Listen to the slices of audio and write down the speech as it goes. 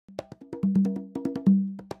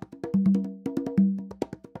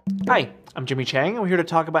Hi, I'm Jimmy Chang, and we're here to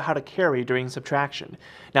talk about how to carry during subtraction.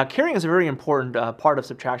 Now, carrying is a very important part of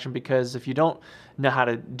subtraction because if you don't know how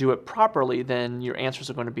to do it properly, then your answers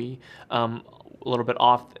are going to be a little bit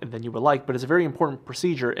off than you would like, but it's a very important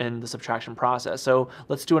procedure in the subtraction process. So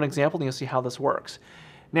let's do an example and you'll see how this works.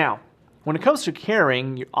 Now, when it comes to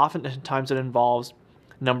carrying, oftentimes it involves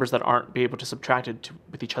numbers that aren't be able to subtract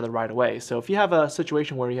with each other right away. So if you have a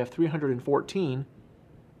situation where you have 314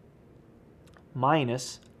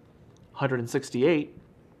 minus 168.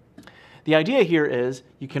 The idea here is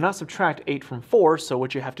you cannot subtract 8 from 4, so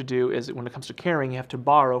what you have to do is when it comes to carrying, you have to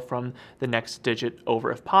borrow from the next digit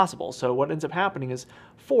over if possible. So what ends up happening is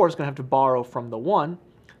 4 is going to have to borrow from the 1.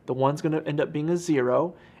 The 1's going to end up being a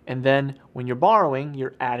 0, and then when you're borrowing,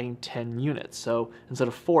 you're adding 10 units. So instead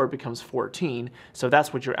of 4, it becomes 14, so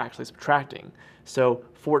that's what you're actually subtracting. So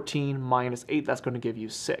 14 minus 8, that's going to give you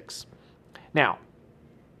 6. Now,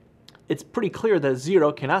 it's pretty clear that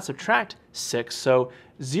 0 cannot subtract 6, so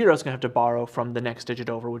 0 is going to have to borrow from the next digit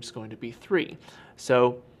over, which is going to be 3.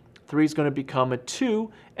 So 3 is going to become a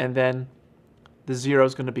 2, and then the 0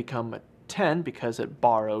 is going to become a 10 because it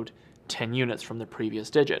borrowed 10 units from the previous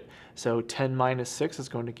digit. So 10 minus 6 is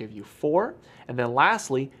going to give you 4, and then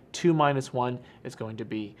lastly, 2 minus 1 is going to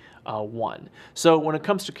be 1. So when it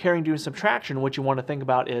comes to carrying doing subtraction, what you want to think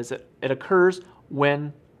about is that it occurs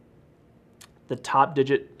when the top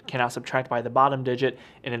digit cannot subtract by the bottom digit,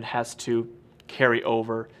 and it has to carry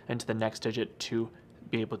over into the next digit to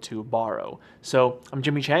be able to borrow. So I'm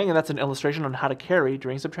Jimmy Chang, and that's an illustration on how to carry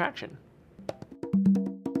during subtraction.